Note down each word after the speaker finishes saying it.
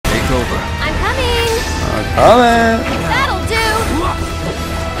over. I'm coming. I'm coming. That'll do.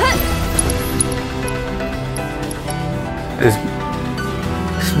 This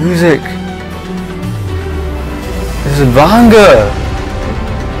music. This is a banger.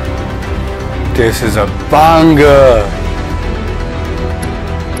 This is a banger.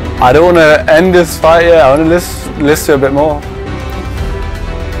 I don't want to end this fight yet. I want to listen to a bit more.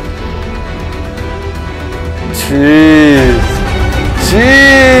 Jeez.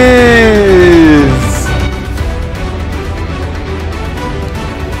 Jeez.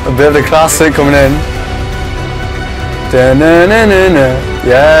 A bit of the classic coming in. Da-na-na-na-na.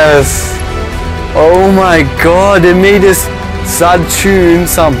 Yes. Oh my god, they made this sad tune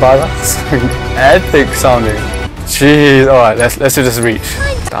sound badass. Epic sounding. Jeez. Alright, let's do this reach.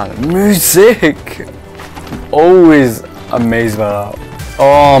 Damn, music. Always amazed by that.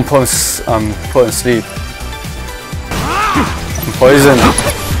 Oh, I'm putting sleep. I'm poisoned.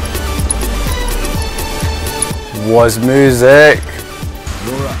 What's music?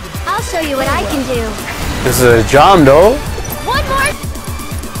 I'll show you what I can do. This is a jam though. One more.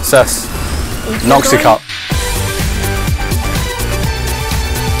 Cess. Knocks it out.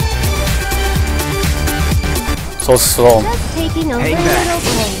 So slow. Just taking a little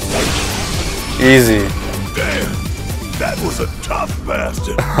break. Easy. Damn, that was a tough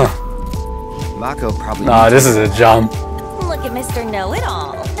bastard. Mako probably. Nah, this is a jam. Look at Mr.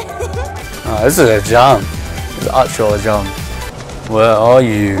 Know-It-All. Nah, this is a jam. It's actually a jam. Where are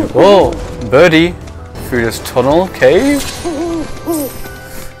you? Oh, birdie. Through this tunnel cave.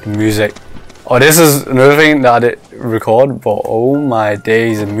 The music. Oh, this is another thing that I didn't record, but oh my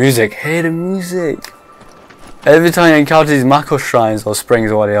days, the music. Hey, the music. Every time you encounter these Mako shrines or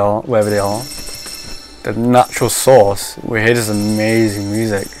springs or wherever they are, the natural source, we hear this amazing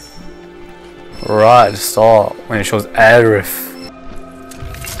music. Right at the start, when it shows Rebirth.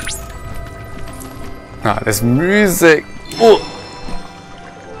 Ah, this music. Oh.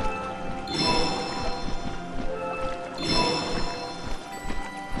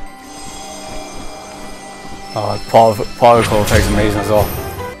 Particle effects amazing as well.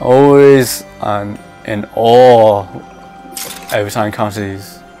 Always in awe every time I encounter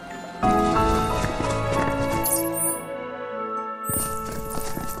these.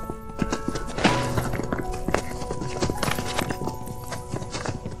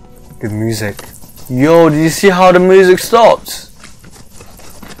 Good music. Yo, do you see how the music stopped?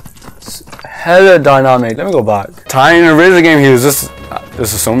 It's hella dynamic. Let me go back. Tiny in the original game, he was just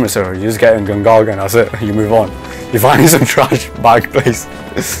this is summon server. You just get in Gungaga and that's it. You move on. You find some trash bag place.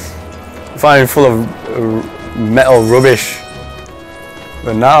 You find it full of metal rubbish.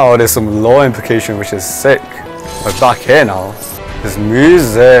 But now there's some lore implication which is sick. We're back here now. There's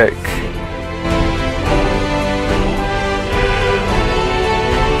music.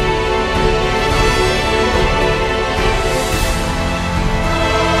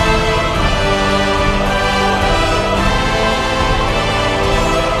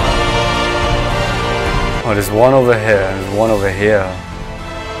 Oh, there's one over here and there's one over here.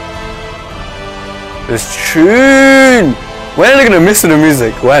 This tune! When are they gonna miss the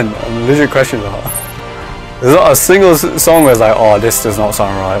music? When? I'm literally questioning that. There's not a single song where it's like, oh, this does not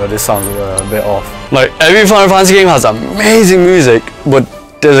sound right, or this sounds a bit off. Like, every Final Fantasy game has amazing music, but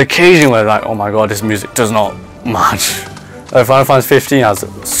there's occasion where like, oh my god, this music does not match. Like Final Fantasy 15 has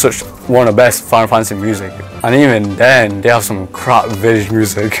such one of the best Final Fantasy music. And even then, they have some crap village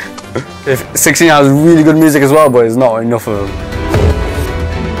music. If 16 has really good music as well, but it's not enough of them.